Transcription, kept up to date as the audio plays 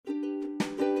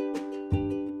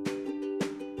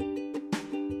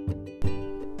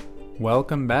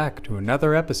Welcome back to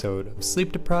another episode of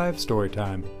Sleep Deprived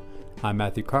Storytime. I'm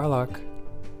Matthew Carlock.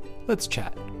 Let's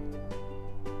chat.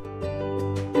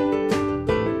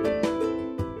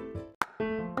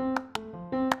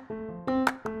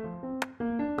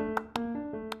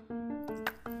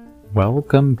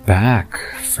 Welcome back,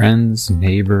 friends,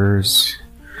 neighbors,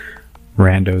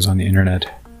 randos on the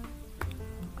internet.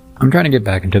 I'm trying to get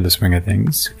back into the swing of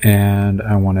things, and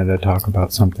I wanted to talk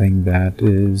about something that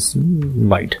is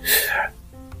light.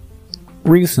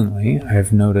 Recently,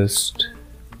 I've noticed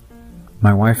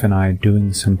my wife and I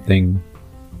doing something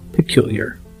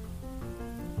peculiar.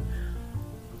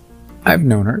 I've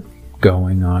known her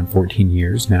going on 14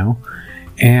 years now,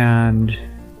 and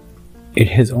it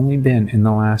has only been in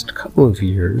the last couple of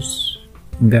years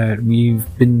that we've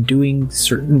been doing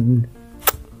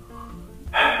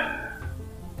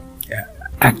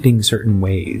acting certain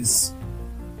ways.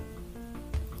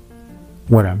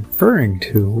 What I'm referring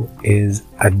to is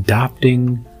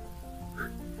adopting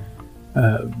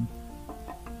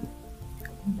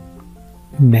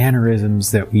mannerisms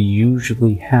that we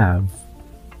usually have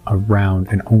around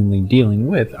and only dealing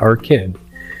with our kid.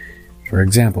 For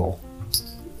example,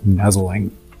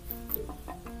 nuzzling.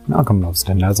 Malcolm loves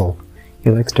to nuzzle.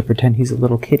 He likes to pretend he's a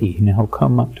little kitty and he'll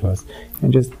come up to us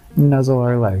and just nuzzle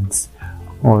our legs.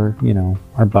 Or,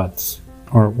 our butts,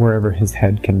 or wherever his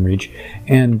head can reach.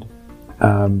 And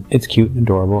it's cute and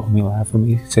adorable, and we laugh when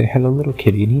we say, hello, little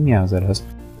kitty, and he meows at us.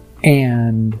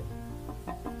 And,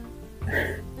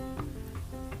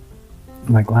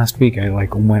 last week, I,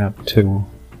 went up to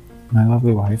my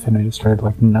lovely wife, and I just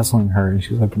started, nuzzling her, and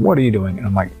she was like, what are you doing? And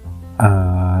I'm like,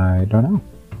 I don't know.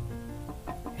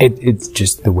 It's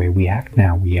just the way we act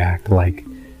now. We act like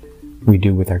we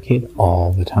do with our kid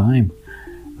all the time.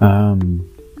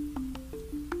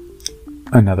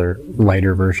 Another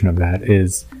lighter version of that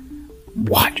is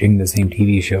watching the same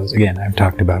TV shows. Again, I've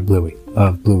talked about Bluey.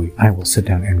 Love Bluey. I will sit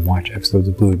down and watch episodes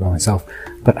of Bluey by myself.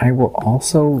 But I will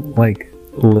also,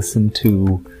 listen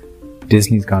to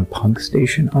Disney's Gone Punk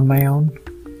Station on my own.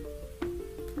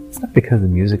 It's not because the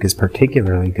music is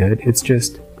particularly good. It's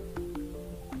just,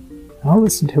 I'll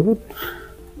listen to it.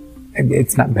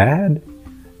 It's not bad.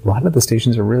 A lot of the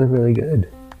stations are really, really good.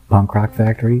 Punk Rock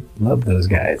Factory, love those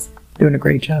guys. Doing a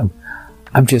great job.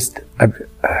 It's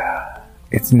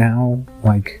now,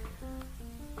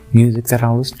 music that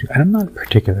I'll listen to. And I'm not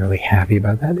particularly happy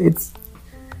about that.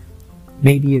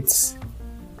 Maybe it's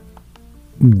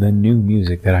the new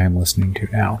music that I am listening to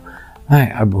now.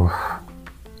 I'm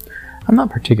not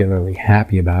particularly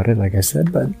happy about it, like I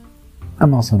said, but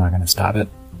I'm also not going to stop it.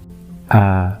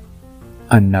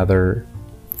 Another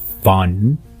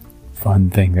fun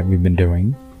thing that we've been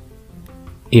doing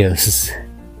is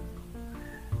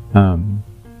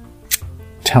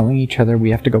telling each other we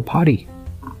have to go potty.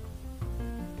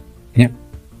 Yep.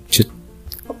 Just,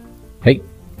 hey,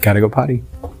 gotta go potty.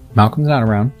 Malcolm's not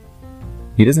around.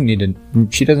 She doesn't need to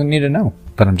know,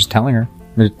 but I'm just telling her,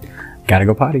 gotta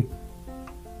go potty.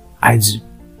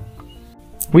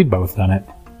 We've both done it.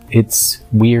 It's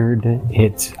weird.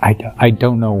 I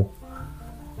don't know.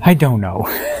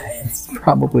 It's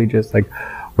probably just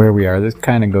where we are. This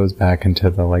kind of goes back into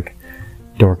the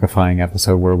dorkifying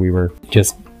episode where we were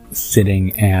just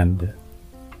sitting and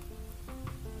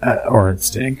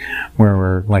where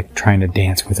we're trying to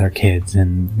dance with our kids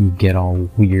and you get all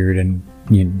weird and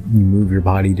you move your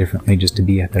body differently just to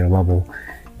be at their level.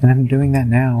 And I'm doing that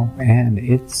now, and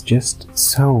it's just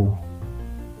so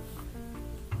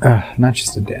not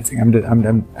just a dancing.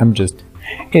 I'm just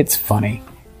it's funny.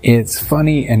 It's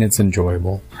funny and it's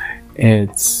enjoyable.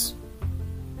 It's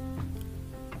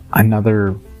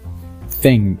another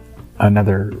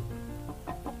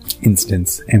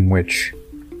instance in which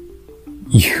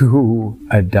you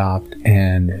adopt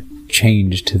and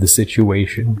change to the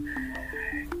situation.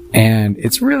 And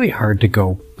it's really hard to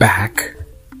go back,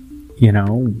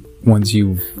 once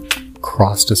you've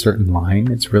crossed a certain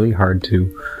line. It's really hard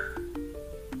to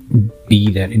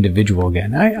be that individual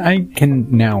again. I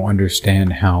can now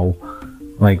understand how,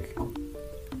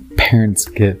 parents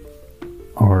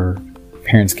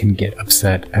can get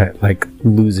upset at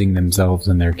losing themselves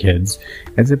and their kids.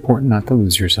 It's important not to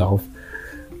lose yourself.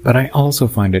 But I also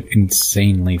find it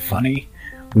insanely funny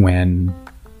when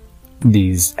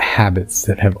these habits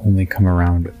that have only come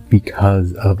around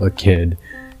because of a kid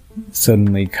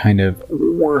suddenly kind of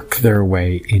work their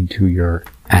way into your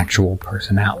actual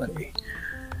personality.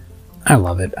 I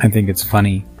love it. I think it's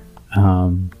funny.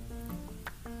 I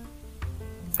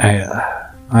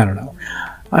don't know.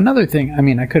 Another thing,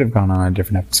 I could have gone on a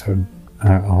different episode,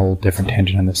 a whole different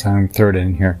tangent on this. I'm throw it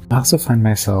in here. I also find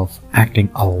myself acting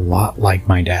a lot like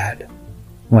my dad.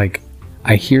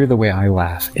 I hear the way I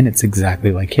laugh, and it's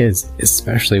exactly like his,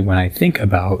 especially when I think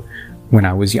about when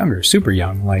I was younger, super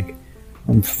young, like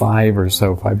I'm 5 or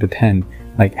so, 5 to 10,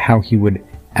 like how he would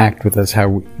act with us,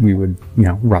 how we would,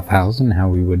 roughhouse, and how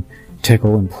we would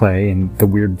tickle and play, and the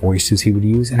weird voices he would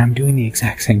use, and I'm doing the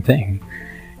exact same thing.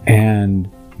 And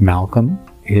Malcolm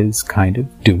is kind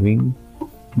of doing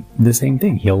the same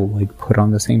thing. He'll like put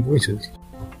on the same voices.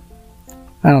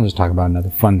 I'll just talk about another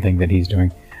fun thing that he's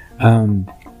doing.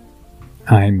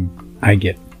 I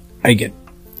get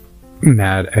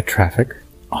mad at traffic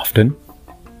often.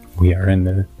 We are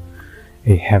in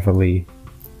a heavily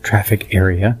traffic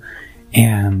area,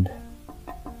 and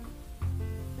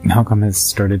Malcolm has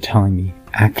started telling me,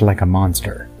 act like a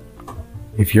monster.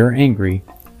 If you're angry,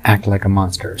 act like a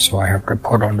monster. So I have to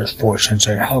put on this voice and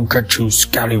say, I'll get you,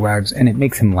 scallywags. And it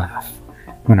makes him laugh.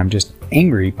 When I'm just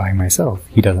angry by myself,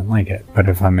 he doesn't like it. But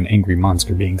if I'm an angry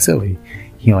monster being silly,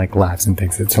 he laughs and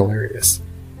thinks it's hilarious.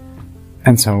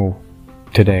 And so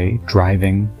today,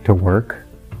 driving to work,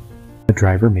 the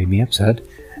driver made me upset,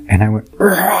 and I went,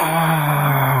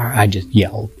 Rah! I just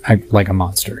yelled like a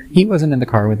monster. He wasn't in the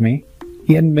car with me.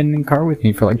 He hadn't been in the car with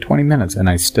me for like 20 minutes, and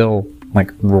I still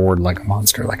roared like a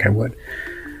monster like I would.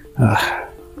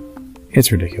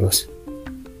 It's ridiculous.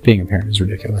 Being a parent is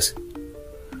ridiculous.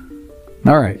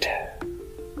 Alright.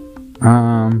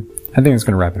 I think it's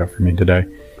going to wrap it up for me today.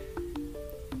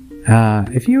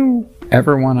 If you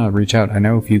ever want to reach out, I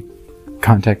know if you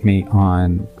contact me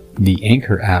on the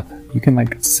Anchor app, you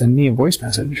can send me a voice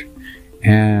message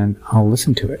and I'll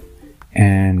listen to it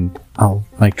and I'll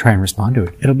try and respond to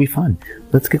it. It'll be fun.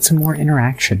 Let's get some more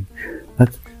interaction.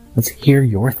 Let's hear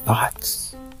your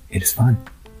thoughts. It is fun.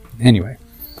 Anyway.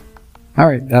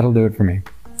 Alright, that'll do it for me.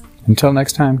 Until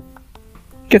next time,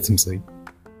 get some sleep.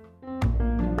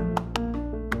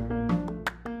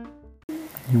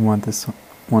 You want this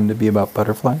one to be about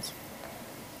butterflies?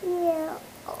 Yeah.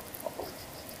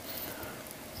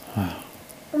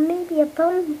 Or maybe a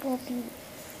bumblebee.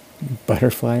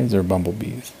 Butterflies or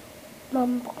bumblebees?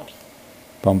 Bumblebee.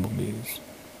 Bumblebees.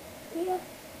 Yeah,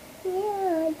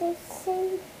 the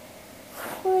same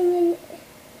one.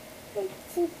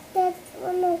 That's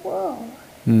on the wall.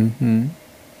 Mm-hmm.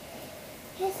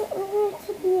 Doesn't want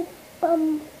to be a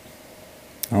bumblebee.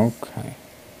 Okay.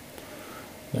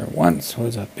 There once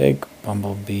was a big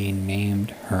bumblebee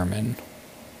named Herman.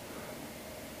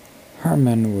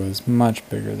 Herman was much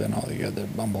bigger than all the other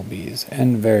bumblebees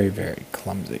and very, very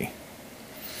clumsy.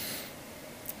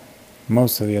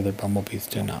 Most of the other bumblebees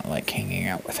did not like hanging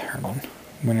out with Herman.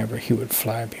 Whenever he would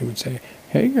fly up, he would say,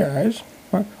 "Hey guys,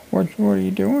 what are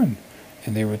you doing?"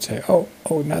 And they would say, "Oh,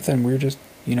 nothing. We're just,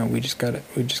 we just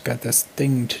got this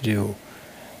thing to do."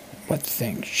 "What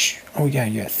thing?" "Shh. Oh yeah,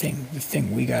 thing. The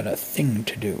thing. We got a thing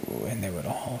to do." And they would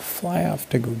all fly off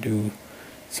to go do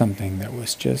something that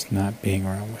was just not being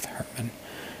around with Herman.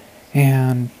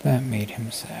 And that made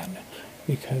him sad,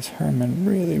 because Herman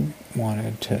really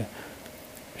wanted to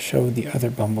show the other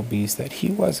bumblebees that he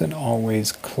wasn't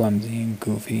always clumsy and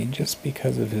goofy, and just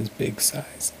because of his big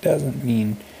size doesn't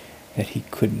mean that he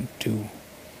couldn't do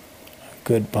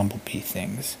good bumblebee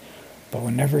things. But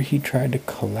whenever he tried to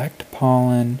collect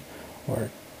pollen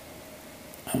or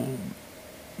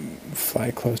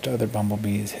fly close to other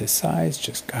bumblebees, his size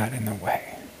just got in the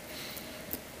way.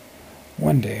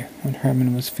 One day, when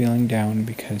Herman was feeling down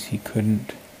because he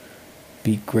couldn't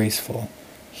be graceful,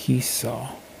 he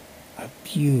saw a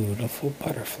beautiful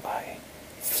butterfly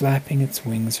flapping its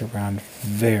wings around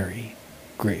very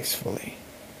gracefully.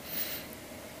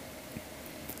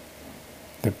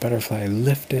 The butterfly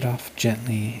lifted off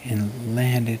gently and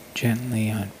landed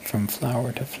gently from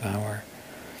flower to flower.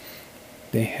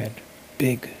 They had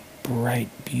big, bright,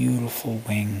 beautiful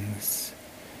wings,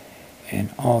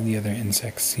 and all the other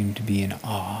insects seemed to be in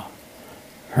awe.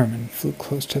 Herman flew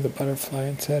close to the butterfly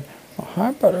and said, "Oh,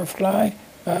 hi, butterfly.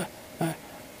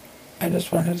 I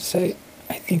just wanted to say,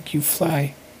 I think you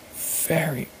fly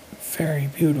very, very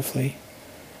beautifully."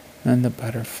 And the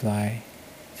butterfly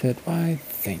said, "Why,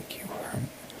 thank you,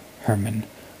 Herman.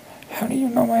 How do you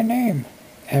know my name?"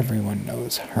 Everyone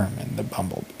knows Herman the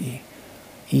Bumblebee,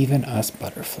 even us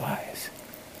butterflies.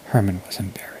 Herman was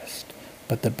embarrassed,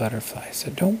 but the butterfly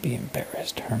said, "Don't be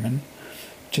embarrassed, Herman.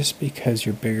 Just because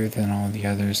you're bigger than all the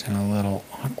others and a little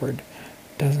awkward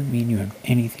doesn't mean you have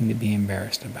anything to be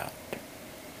embarrassed about."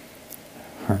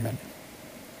 Herman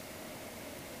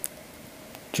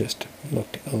just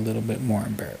looked a little bit more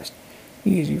embarrassed.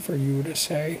 "Easy for you to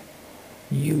say.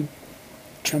 You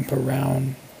jump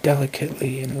around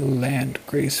delicately and land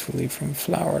gracefully from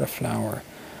flower to flower.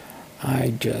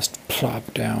 I just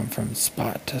plop down from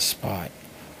spot to spot.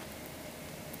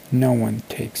 No one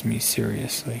takes me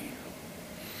seriously."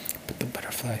 But the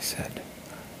butterfly said,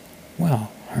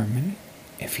 "Well, Herman,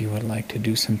 if you would like to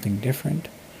do something different,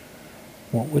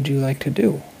 what would you like to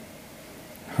do?"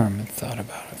 Herman thought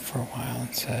about it for a while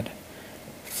and said,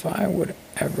 "If I would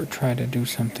ever try to do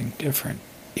something different,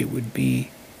 it would be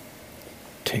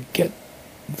to get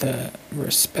the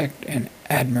respect and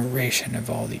admiration of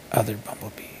all the other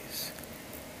bumblebees."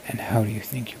 "And how do you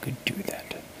think you could do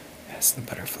that?" asked the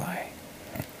butterfly.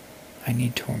 "I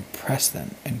need to impress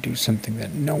them and do something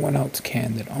that no one else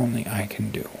can, that only I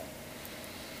can do."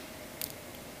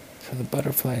 So the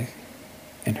butterfly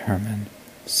and Herman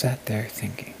sat there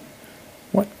thinking,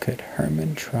 what could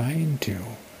Herman try and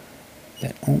do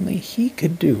that only he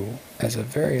could do as a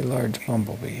very large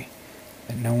bumblebee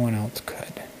that no one else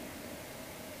could?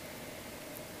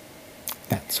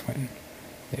 That's when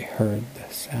they heard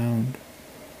the sound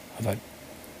of a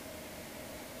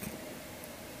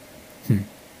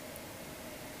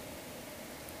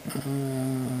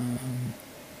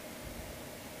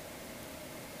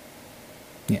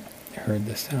they heard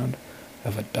the sound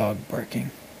of a dog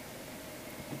barking.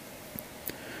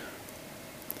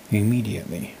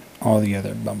 Immediately, all the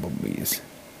other bumblebees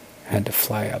had to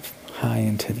fly up high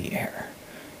into the air,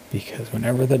 because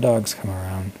whenever the dogs come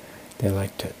around, they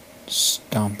like to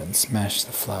stomp and smash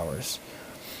the flowers.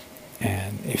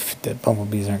 And if the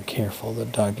bumblebees aren't careful, the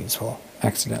doggies will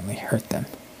accidentally hurt them.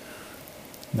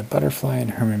 The butterfly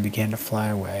and Herman began to fly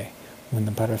away when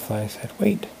the butterfly said,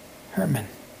 "Wait, Herman,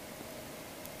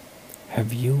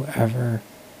 have you ever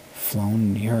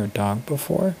flown near a dog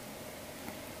before?"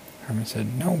 Herman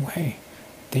said, "No way.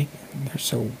 They're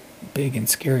so big and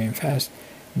scary and fast,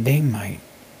 they might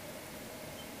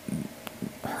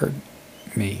hurt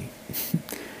me."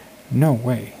 "No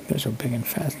way. They're so big and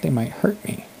fast, they might hurt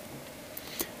me."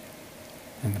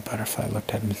 And the butterfly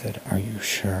looked at him and said, "Are you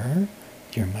sure?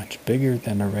 You're much bigger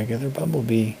than a regular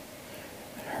bumblebee."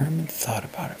 And Herman thought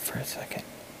about it for a second.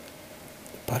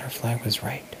 The butterfly was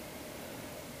right.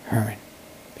 Herman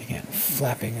began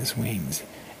flapping his wings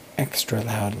extra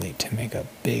loudly to make a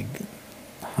big,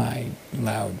 high,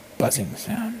 loud buzzing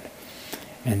sound,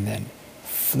 and then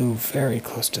flew very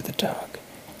close to the dog.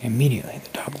 Immediately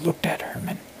the dog looked at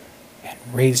Herman and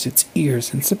raised its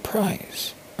ears in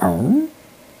surprise. "Arr!"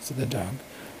 said the dog.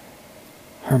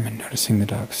 Herman, noticing the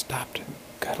dog, stopped,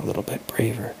 got a little bit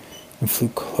braver, and flew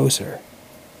closer.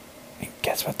 And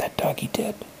guess what that doggy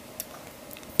did?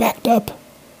 Backed up.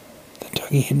 The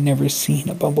doggy had never seen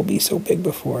a bumblebee so big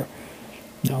before.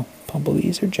 No,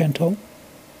 bumblebees are gentle.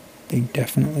 They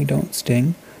definitely don't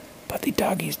sting, but the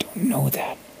doggies don't know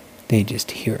that. They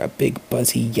just hear a big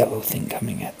buzzy yellow thing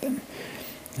coming at them.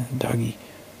 And the doggy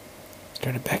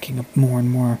started backing up more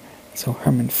and more, so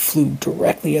Herman flew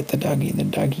directly at the doggy, and the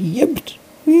doggy yipped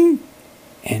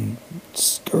and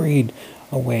scurried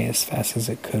away as fast as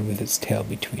it could with its tail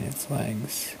between its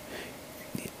legs.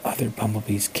 The other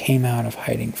bumblebees came out of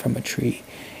hiding from a tree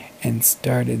and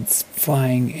started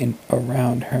flying in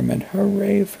around Herman.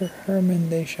 "Hooray for Herman,"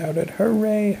 they shouted.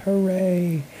 "Hooray,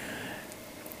 hooray."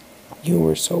 "You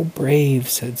were so brave,"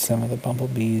 said some of the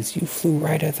bumblebees. "You flew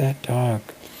right at that dog."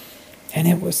 "And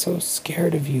it was so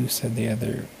scared of you," said the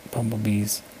other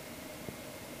bumblebees.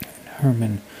 And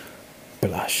Herman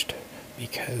blushed,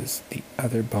 because the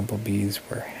other bumblebees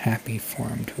were happy for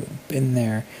him to have been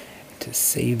there to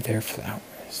save their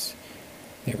flowers.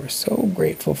 They were so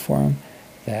grateful for him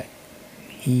that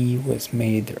he was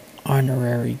made their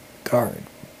honorary guard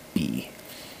bee.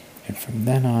 And from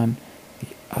then on, the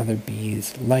other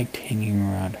bees liked hanging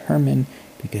around Herman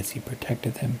because he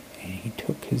protected them, and he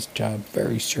took his job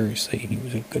very seriously, and he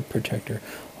was a good protector,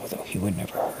 although he would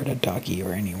never hurt a doggy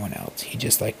or anyone else. He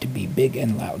just liked to be big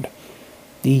and loud.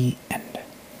 The end.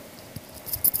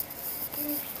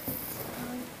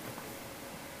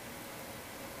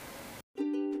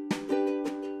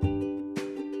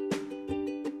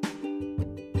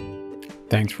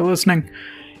 Thanks for listening.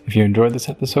 If you enjoyed this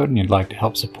episode and you'd like to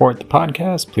help support the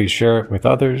podcast, please share it with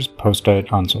others, post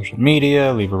it on social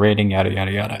media, leave a rating, yada,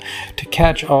 yada, yada. To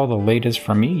catch all the latest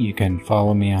from me, you can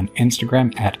follow me on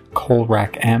Instagram at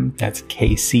KolracM, that's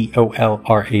KCOLRACM,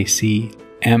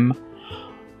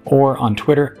 or on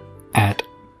Twitter at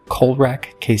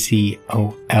Kolrac, KCOLRAC.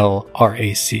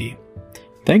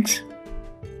 Thanks.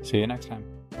 See you next time.